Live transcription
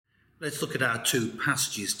Let's look at our two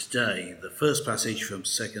passages today. The first passage from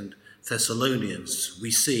 2 Thessalonians, we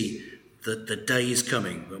see that the day is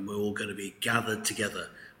coming when we're all going to be gathered together.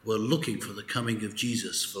 We're looking for the coming of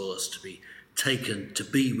Jesus, for us to be taken to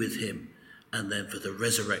be with him, and then for the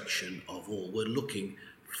resurrection of all. We're looking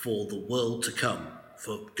for the world to come,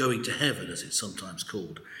 for going to heaven, as it's sometimes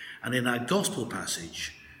called. And in our gospel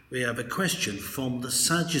passage, we have a question from the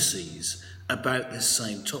Sadducees about this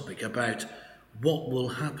same topic, about what will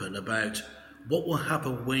happen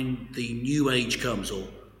when the new age comes, or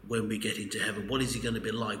when we get into heaven. What is it going to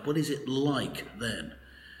be like? What is it like then?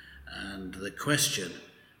 And the question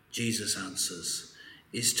Jesus answers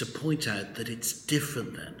is to point out that it's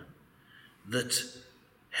different then, that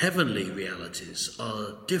heavenly realities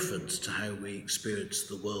are different to how we experience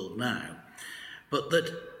the world now, but that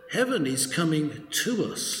heaven is coming to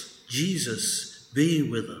us. Jesus being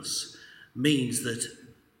with us means that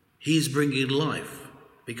he's bringing life.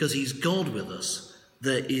 Because he's God with us,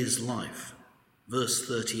 there is life. Verse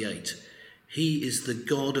 38, he is the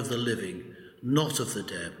God of the living, not of the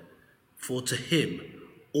dead, for to him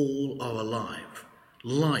all are alive.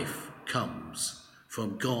 Life comes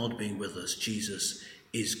from God being with us. Jesus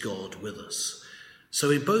is God with us.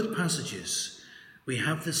 So in both passages, we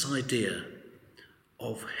have this idea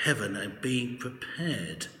of heaven and being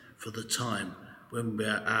prepared for the time when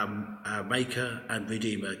our Maker and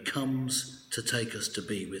Redeemer comes to take us to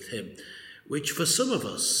be with him, which for some of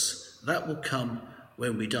us, that will come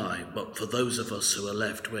when we die. But for those of us who are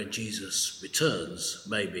left when Jesus returns,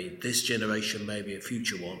 maybe this generation, maybe a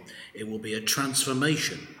future one, it will be a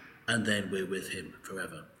transformation, and then we're with him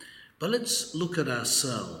forever. But let's look at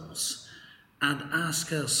ourselves and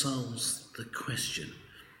ask ourselves the question,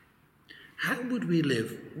 how would we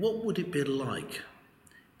live? What would it be like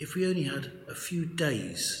if we only had a few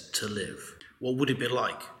days to live? What would it be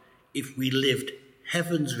like if we lived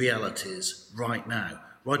heaven's realities right now?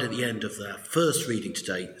 Right at the end of our first reading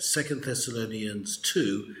today, 2 Thessalonians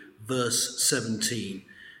 2, verses 16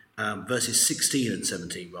 and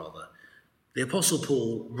 17 rather. The Apostle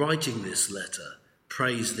Paul, writing this letter,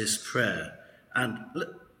 prays this prayer, and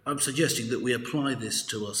I'm suggesting that we apply this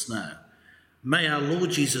to us now. May our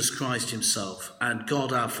Lord Jesus Christ himself and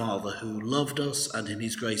God our Father, who loved us and in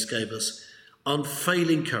his grace gave us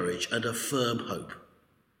unfailing courage and a firm hope,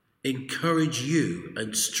 encourage you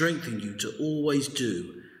and strengthen you to always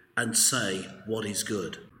do and say what is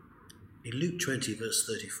good. In Luke 20, verse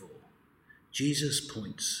 34, Jesus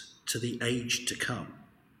points to the age to come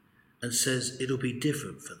and says it'll be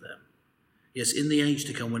different for them. Yes, in the age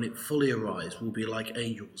to come, when it fully arrives, we'll be like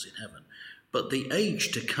angels in heaven. But the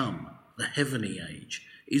age to come, the heavenly age,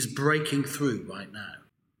 is breaking through right now.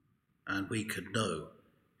 And we can know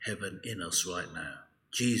heaven in us right now.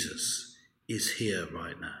 Jesus is here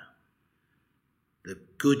right now. The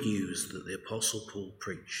good news that the Apostle Paul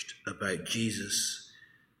preached about Jesus,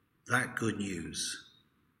 that good news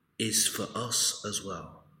is for us as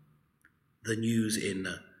well. The news in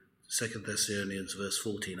 2 Thessalonians verse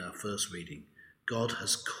 14, our first reading, God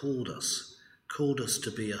has called us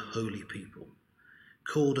to be a holy people,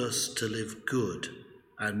 called us to live good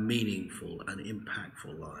and meaningful and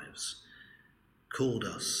impactful lives, called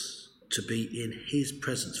us to be in his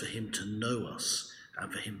presence, for him to know us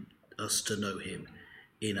and for us to know him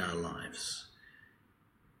in our lives.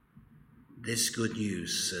 This good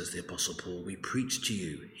news, says the Apostle Paul, we preach to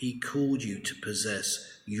you. He called you to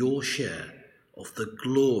possess your share of the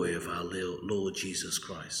glory of our Lord Jesus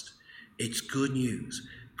Christ. It's good news.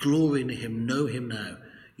 Glory in him, know him now.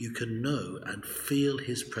 You can know and feel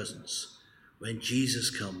his presence when Jesus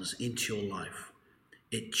comes into your life.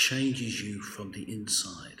 It changes you from the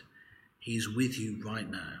inside. He's with you right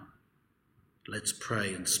now. Let's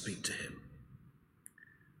pray and speak to him.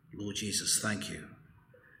 Lord Jesus, thank you.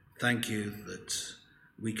 Thank you that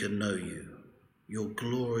we can know you. Your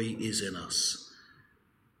glory is in us.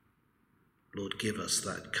 Lord, give us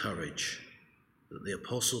that courage that the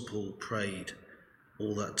Apostle Paul prayed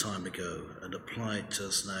all that time ago and applied to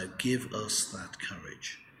us now. Give us that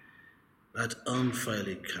courage, that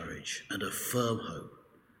unfailing courage and a firm hope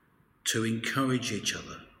to encourage each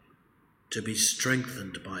other, to be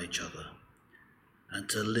strengthened by each other, and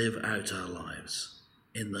to live out our lives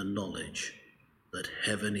in the knowledge that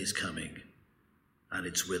heaven is coming and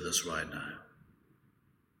it's with us right now.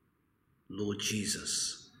 Lord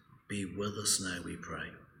Jesus, be with us now, we pray.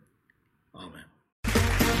 Amen.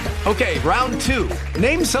 Okay, round two.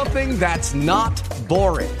 Name something that's not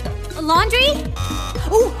boring. A laundry?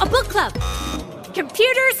 Ooh, a book club.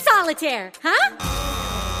 Computer solitaire, huh?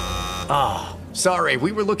 Ah, sorry,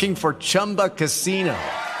 we were looking for Chumba Casino.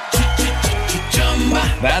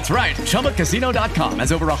 That's right. ChumbaCasino.com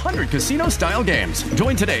has over 100 casino-style games.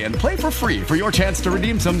 Join today and play for free for your chance to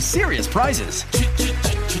redeem some serious prizes.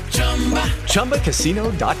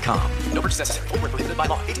 ChumbaCasino.com. No purchase necessary. Void where prohibited by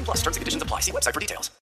law. 18+ terms and conditions apply. See website for details.